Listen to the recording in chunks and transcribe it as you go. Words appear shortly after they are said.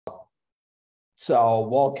So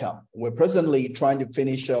welcome. We're presently trying to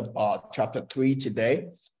finish up chapter 3 today.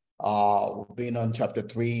 We've been on chapter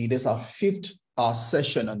 3. This is our fifth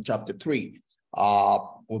session on chapter 3.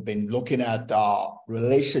 We've been looking at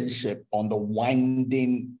relationship on the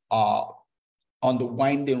winding road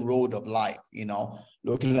of life,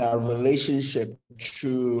 looking at relationship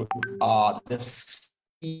through the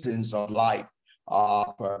seasons of life,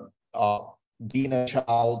 from being a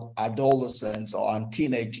child, adolescence, or on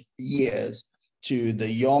teenage years, to the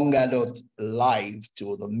young adult life,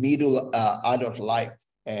 to the middle adult life.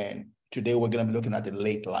 And today we're going to be looking at the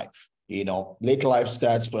late life. Late life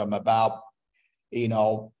starts from about,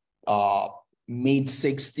 mid-60s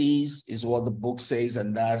is what the book says,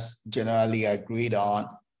 and that's generally agreed on.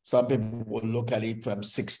 Some people will look at it from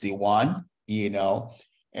 61, and,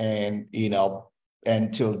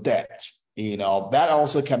 until death. That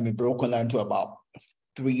also can be broken down to about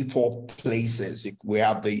 3-4 places. We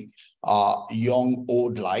have the young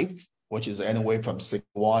old life, which is anywhere from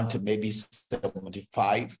 61 to maybe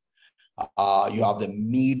 75. You have the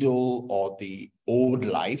middle or the old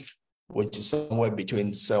life, which is somewhere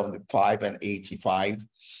between 75 and 85.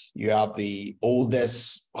 You have the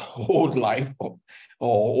oldest old life or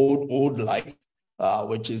old life,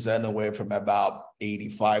 which is anywhere from about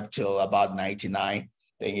 85 till about 99.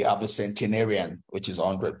 Then you have the centenarian, which is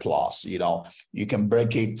 100 plus. You can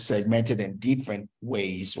break it, segment it in different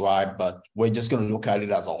ways, right? But we're just going to look at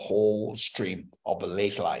it as a whole stream of the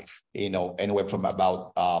late life, anywhere from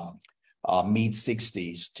about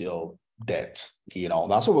mid-60s till death.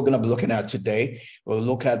 That's what we're going to be looking at today. We'll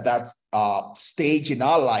look at that stage in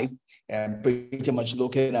our life and pretty much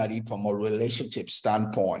looking at it from a relationship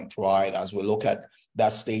standpoint, right? As we look at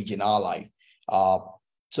that stage in our life.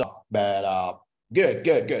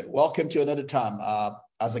 Good. Welcome to another time.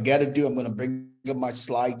 As I get to do, I'm going to bring up my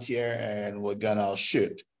slides here and we're going to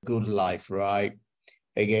shoot. Good life, right?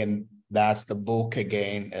 Again, that's the book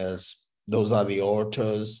again. Those are the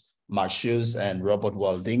authors, Marshus and Robert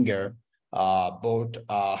Waldinger. Both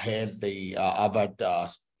had the Harvard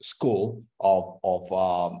School of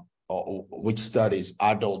which studies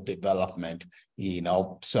adult development,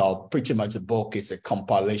 So pretty much the book is a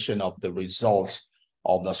compilation of the results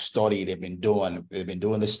of the study they've been doing. They've been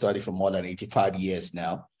doing this study for more than 85 years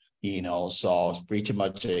now, so it's pretty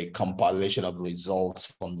much a compilation of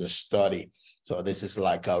results from the study. So this is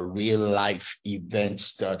like a real life event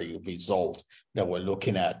study result that we're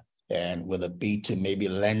looking at, and with a bit to maybe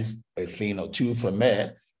learn a thing or two from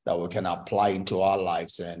it that we can apply into our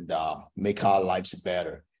lives and make our lives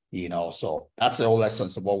better, So that's the whole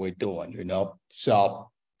essence of what we're doing, So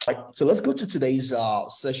let's go to today's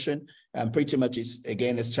session. And pretty much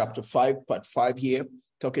it's chapter 5, part 5 here,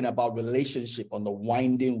 talking about relationship on the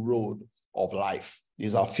winding road of life. This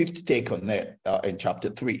is our fifth take on that in chapter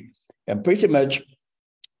 3. And pretty much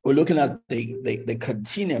we're looking at the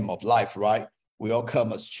continuum of life, right? We all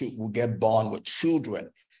come as children, we get born with children,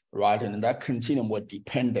 right? And in that continuum, we're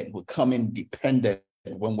dependent. We come in dependent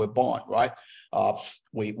when we're born, right?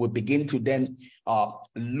 We begin to then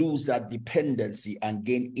lose that dependency and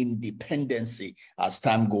gain independency as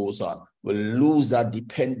time goes on. We lose that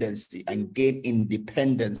dependency and gain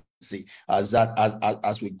independency as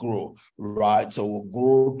we grow, right? So we'll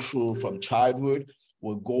grow through from childhood.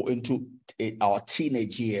 We'll go into our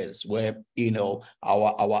teenage years where,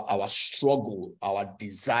 our struggle, our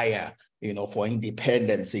desire, for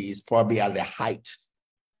independency is probably at the height.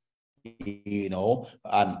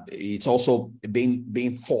 It's also being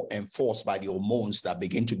enforced by the hormones that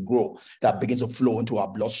begin to grow, that begin to flow into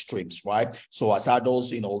our bloodstreams, right? So as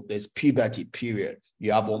adults, there's puberty period.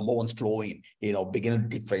 You have hormones flowing, begin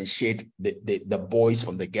to differentiate the boys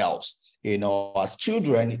from the girls. As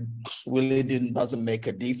children, it really doesn't make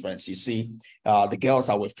a difference. You see, the girls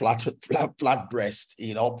are with flat breast,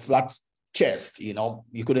 flat chest,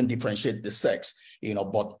 you couldn't differentiate the sex,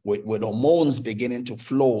 but with hormones beginning to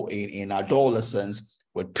flow in adolescence,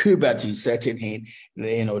 with puberty setting in,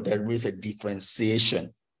 there is a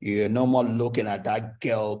differentiation. You're no more looking at that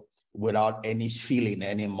girl without any feeling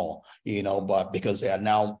anymore, but because there are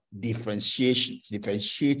now differentiating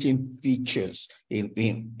features in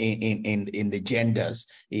the genders,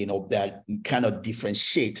 that kind of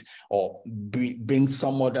differentiate or bring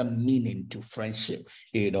some other meaning to friendship,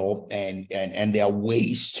 and there are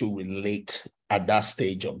ways to relate at that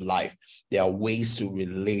stage of life. There are ways to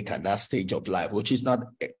relate at that stage of life, which is not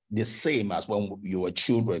the same as when you were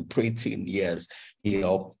children, preteen years,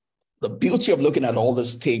 The beauty of looking at all the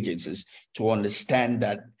stages is to understand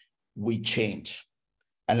that we change.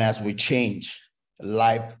 And as we change,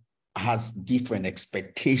 life has different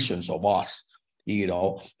expectations of us.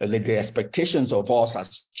 The expectations of us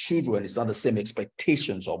as children is not the same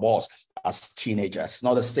expectations of us as teenagers. It's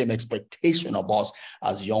not the same expectation of us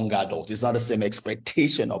as young adults. It's not the same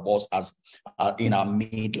expectation of us as in our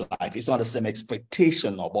midlife. It's not the same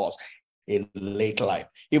expectation of us in late life.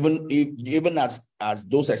 Even as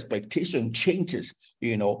those expectation changes,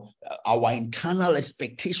 our internal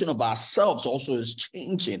expectation of ourselves also is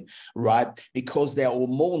changing, right? Because there are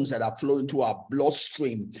hormones that are flowing to our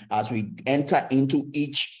bloodstream as we enter into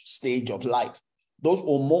each stage of life. Those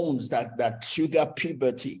hormones that trigger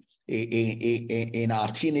puberty in our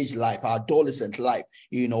teenage life, our adolescent life,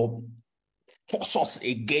 force us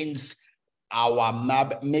against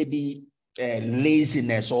our maybe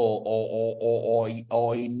laziness or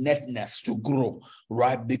inertness to grow,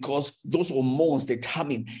 right? Because those hormones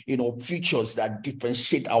determine, features that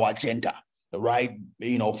differentiate our gender, right?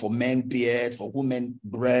 For men, beards, for women,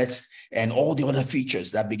 breasts, and all the other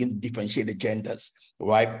features that begin to differentiate the genders,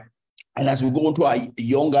 right? And as we go into our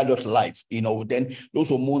young adult life, then those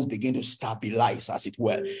hormones begin to stabilize, as it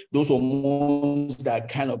were. Those hormones that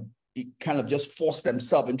kind of just force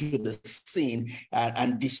themselves into the scene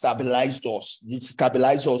and destabilize us.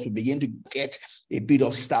 Destabilize us, we begin to get a bit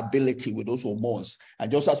of stability with those hormones.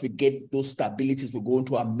 And just as we get those stabilities, we go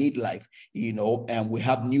into our midlife, and we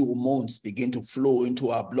have new hormones begin to flow into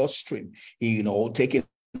our bloodstream, taking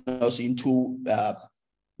us into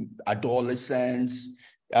adolescence,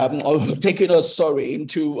 taking us,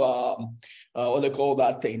 into what they call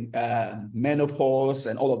that thing, menopause,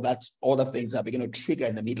 and all of that, other things that begin to trigger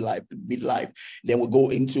in the midlife. Then we go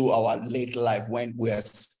into our late life when we are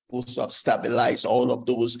supposed to have stabilized all of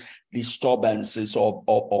those disturbances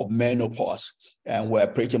of menopause, and we're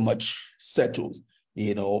pretty much settled,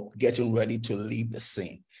 getting ready to leave the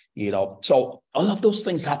scene. So all of those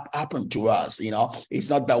things have happened to us. It's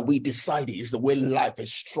not that we decided, it's the way life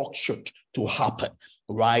is structured to happen,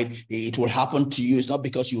 right? It will happen to you. It's not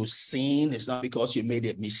because you sinned. It's not because you made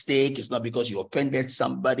a mistake. It's not because you offended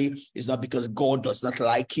somebody. It's not because God does not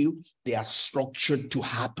like you. They are structured to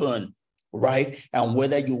happen, right? And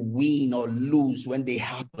whether you win or lose when they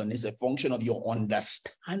happen is a function of your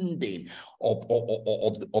understanding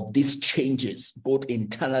of these changes, both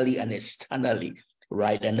internally and externally.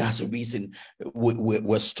 Right, and that's the reason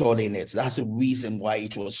we're studying it. That's the reason why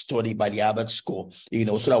it was studied by the Harvard School,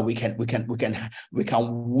 so that we can win. We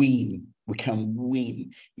can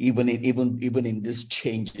win even in these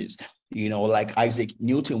changes. Like Isaac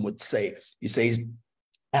Newton would say. He says,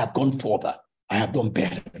 "I have gone further. I have done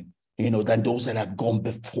better, than those that have gone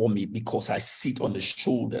before me, because I sit on the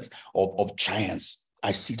shoulders of giants."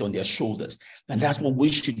 I sit on their shoulders. And that's what we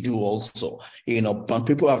should do also. When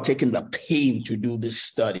people have taken the pain to do this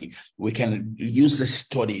study, we can use this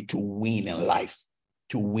study to win in life,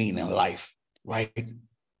 right?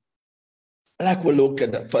 Like we look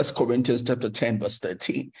at 1 Corinthians chapter 10, verse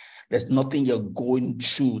 13. There's nothing you're going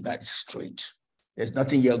through that's strange. There's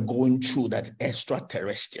nothing you're going through that's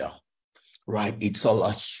extraterrestrial, right? It's all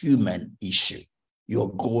a human issue. You're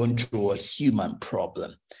going through a human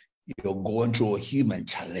problem. You're going through a human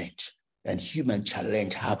challenge, and human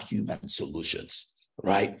challenge have human solutions,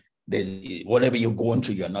 right? Whatever you're going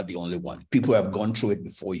through, you're not the only one. People have gone through it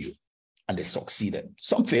before you, and they succeeded.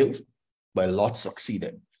 Some failed, but a lot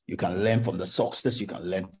succeeded. You can learn from the success, you can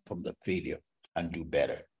learn from the failure, and do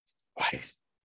better, right?